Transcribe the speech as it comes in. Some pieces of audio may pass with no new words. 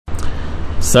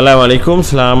Assalamualaikum,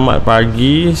 selamat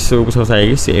pagi. So bersama saya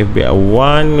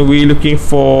CFB1. We looking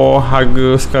for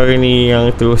harga sekarang ni yang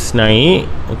terus naik.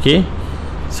 Okay,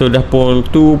 so dah pun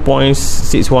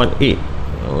 2.618,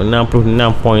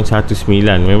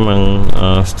 66.19. Memang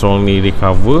strongly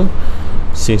recover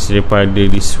since daripada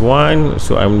this one.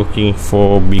 So I'm looking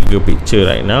for bigger picture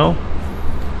right now.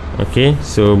 Okay,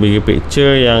 so bigger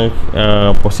picture yang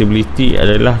possibility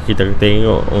adalah kita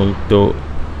tengok untuk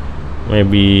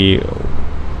maybe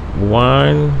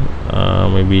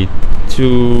 1, maybe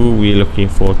 2, we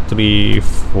looking for 3,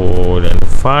 4 dan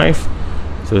 5.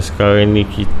 So sekarang ni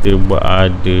kita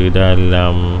berada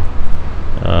dalam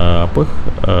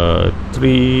 3,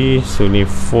 so ni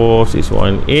 4, 6,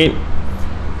 1, 8.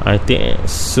 I think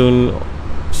soon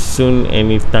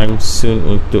anytime soon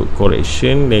untuk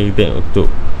correction. Dan kita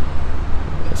untuk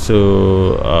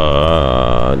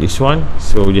this one,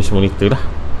 so just monitor lah.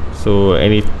 So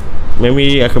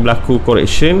maybe akan berlaku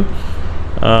correction,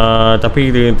 tapi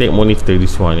kita take monitor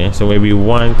this one ya. So maybe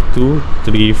 1, 2,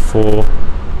 3, 4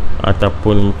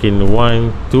 ataupun mungkin 1,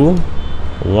 2,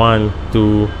 1,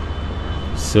 2.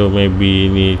 So maybe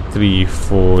ni 3,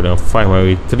 4 dan 5,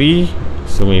 maybe 3.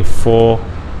 So maybe 4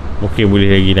 mungkin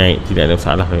boleh lagi naik, tidak ada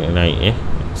masalah kalau naik ya.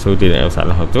 So tidak ada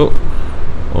masalah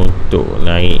untuk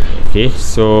naik. Okay,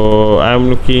 so I'm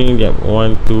looking at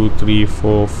 1, 2, 3,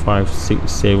 4, 5, 6,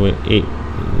 7, 8,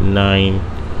 9,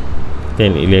 10,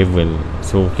 11.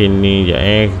 So mungkin ni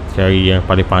cari yang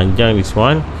paling panjang, this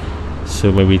one.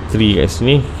 So maybe 3 kat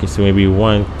sini. Okay, so maybe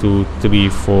 1, 2, 3,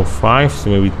 4, 5. So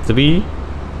maybe 3.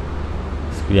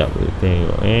 Sekejap kita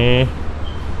tengok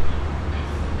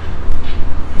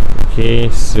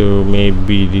Okay, so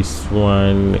maybe this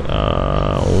one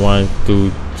 1,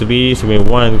 2, 3. So maybe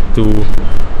 1, 2,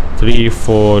 3,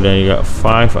 4 dan juga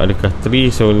 5. Adakah 3?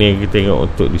 So ni kita tengok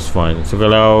untuk this one. So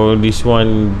kalau this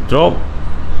one drop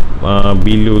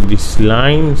below this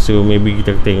line, so maybe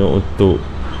kita tengok untuk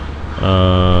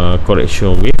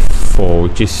correction wave 4,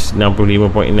 which is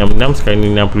 65.66. Sekarang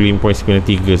ni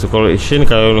 65.93. So correction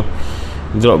kalau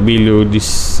drop below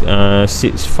this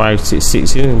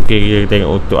 6566 ni, mungkin kita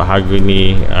tengok untuk harga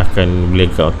ni akan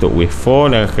berlekat untuk wave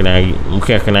 4 dan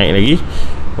mungkin akan naik lagi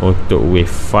untuk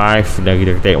wave 5. Dan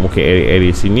kita tengok mungkin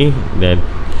area sini dan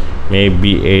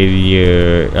maybe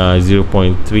area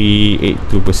 0.382%.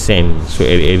 So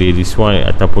area this one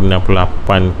ataupun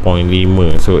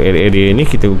 68.5. So area ni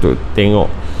kita untuk tengok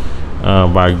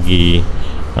bagi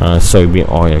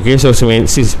soybean oil. Okay, so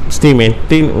still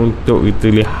maintain untuk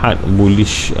kita lihat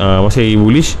bullish, masih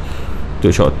bullish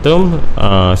untuk short term.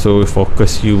 So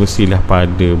fokus you mestilah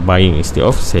pada buying instead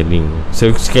of selling.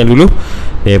 So sekian dulu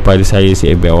daripada saya,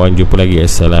 CFB1. Jumpa lagi.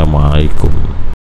 Assalamualaikum.